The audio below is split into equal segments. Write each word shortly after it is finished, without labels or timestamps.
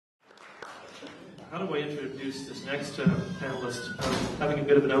How do I introduce this next panelist? Having a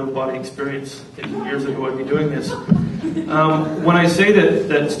bit of an out-of-body experience, thinking years ago I'd be doing this. When I say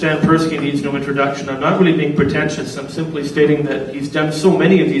that Stan Persky needs no introduction, I'm not really being pretentious. I'm simply stating that he's done so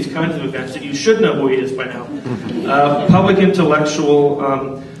many of these kinds of events that you should know who he is by now. Public intellectual,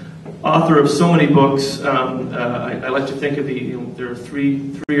 author of so many books. I like to think of there are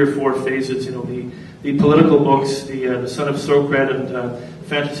three or four phases. The political books, the Son of Socrat and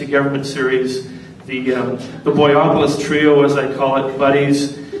Fantasy Government series, the Boyopolis Trio, as I call it,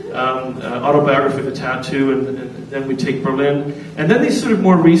 Buddies, Autobiography of a Tattoo, and then we take Berlin. And then these sort of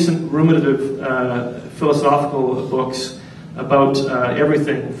more recent ruminative philosophical books about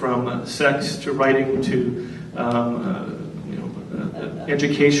everything from sex to writing to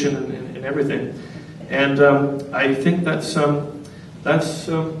education and everything. And I think I'm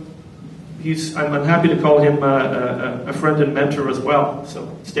happy to call him a friend and mentor as well. So,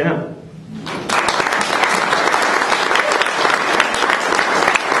 Stan.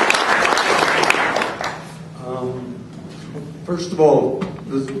 First of all,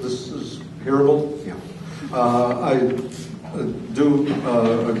 this is hearable. Yeah. I do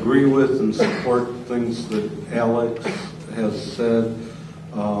agree with and support things that Alex has said,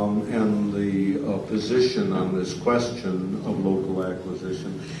 and the position on this question of local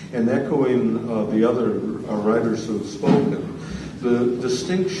acquisition, and echoing the other writers who have spoken, the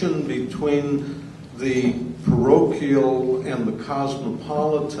distinction between the parochial and the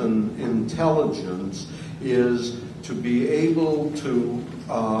cosmopolitan intelligence is to be able to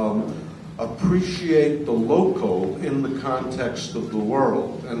appreciate the local in the context of the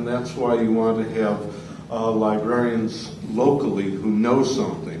world, and that's why you want to have librarians locally who know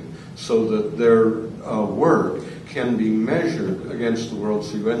something, so that their work can be measured against the world,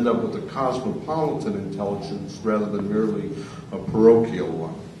 so you end up with a cosmopolitan intelligence rather than merely a parochial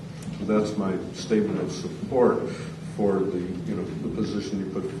one. So that's my statement of support for the position you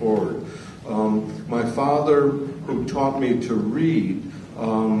put forward. My father, who taught me to read,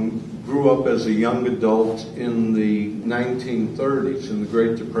 grew up as a young adult in the 1930s, in the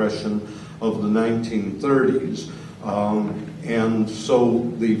Great Depression of the 1930s. And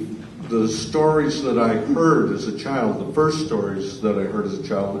so the stories that I heard as a child, the first stories that I heard as a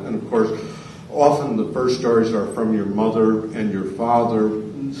child, and of course, often the first stories are from your mother and your father.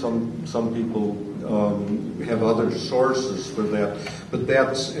 Some people have other sources for that, but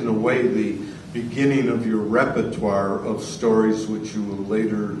that's in a way the beginning of your repertoire of stories which you will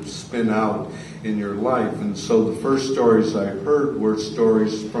later spin out in your life. And so the first stories I heard were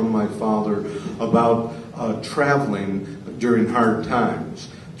stories from my father about traveling during hard times,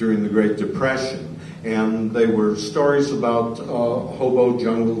 during the Great Depression. And they were stories about hobo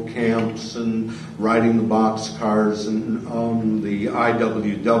jungle camps and riding the boxcars and the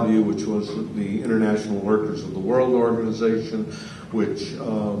IWW, which was the International Workers of the World Organization, which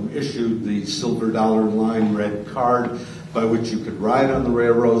issued the silver dollar line red card by which you could ride on the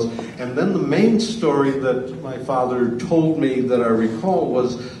railroads. And then the main story that my father told me that I recall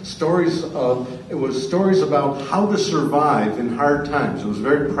was stories about how to survive in hard times. It was a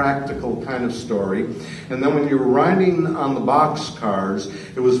very practical kind of story. And then when you were riding on the boxcars,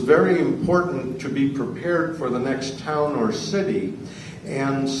 it was very important to be prepared for the next town or city.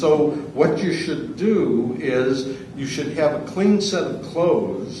 And so what you should do is you should have a clean set of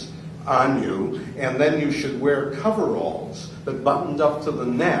clothes on you, and then you should wear coveralls that buttoned up to the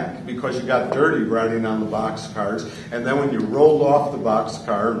neck because you got dirty riding on the boxcars. And then when you rolled off the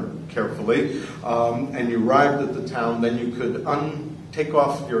boxcar carefully and you arrived at the town, then you could take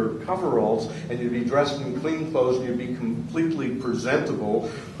off your coveralls and you'd be dressed in clean clothes and you'd be completely presentable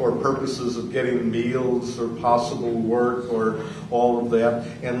for purposes of getting meals or possible work or all of that.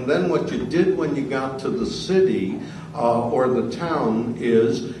 And then what you did when you got to the city or the town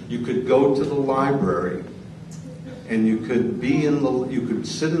is you could go to the library and you could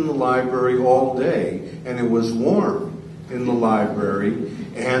sit in the library all day, and it was warm in the library,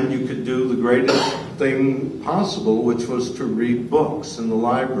 and you could do the greatest thing possible, which was to read books in the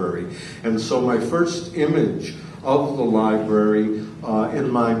library. And so my first image of the library in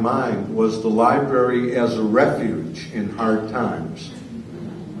my mind was the library as a refuge in hard times.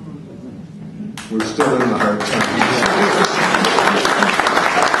 We're still in the hard times.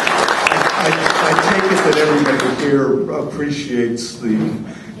 I take it that everybody here appreciates the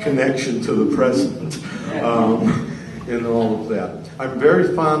connection to the present. in all of that. I'm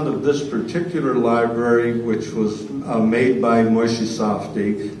very fond of this particular library, which was made by Moshe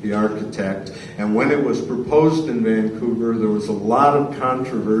Safdie, the architect. And when it was proposed in Vancouver, there was a lot of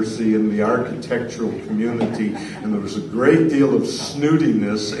controversy in the architectural community, and there was a great deal of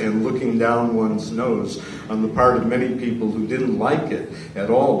snootiness and looking down one's nose on the part of many people who didn't like it at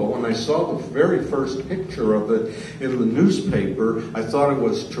all. But when I saw the very first picture of it in the newspaper, I thought it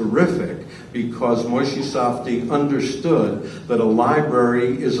was terrific, because Moshe Safdie understood that a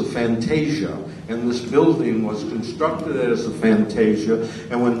library is a fantasia, and this building was constructed as a fantasia.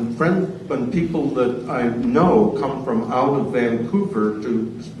 And when people that I know come from out of Vancouver to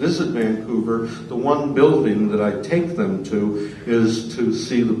visit Vancouver, the one building that I take them to is to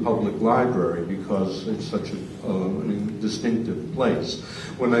see the public library, because it's such a distinctive place.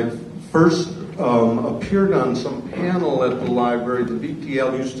 When I first appeared on some panel at the library, the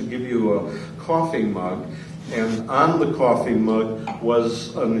VPL used to give you a coffee mug, and on the coffee mug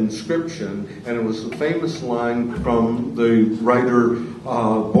was an inscription, and it was a famous line from the writer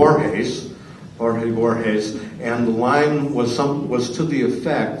Jorge Borges, and the line was to the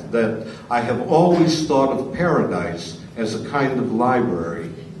effect that I have always thought of paradise as a kind of library.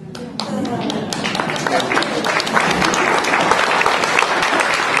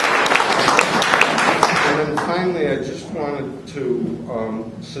 Finally, I just wanted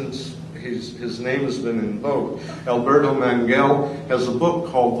to, since his name has been invoked, Alberto Mangel has a book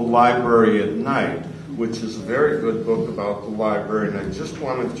called The Library at Night, which is a very good book about the library, and I just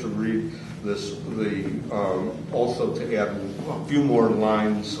wanted to read this, also to add a few more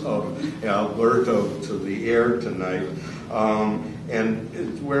lines of Alberto to the air tonight, and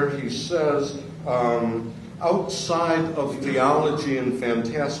it's where he says, outside of theology and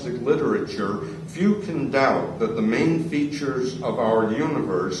fantastic literature, few can doubt that the main features of our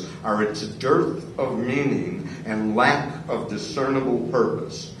universe are its dearth of meaning and lack of discernible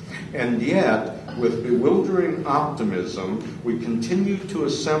purpose. And yet, with bewildering optimism, we continue to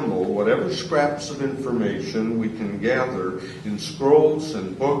assemble whatever scraps of information we can gather in scrolls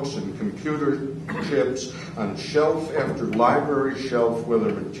and books and computer chips on shelf after library shelf,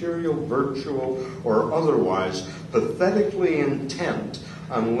 whether material, virtual, or otherwise, pathetically intent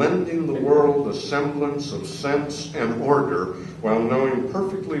on lending the world a semblance of sense and order, while knowing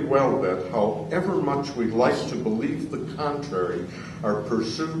perfectly well that, however much we like to believe the contrary, our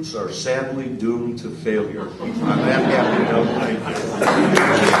pursuits are sadly doomed to failure. On that happy note, thank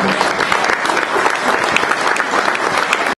you.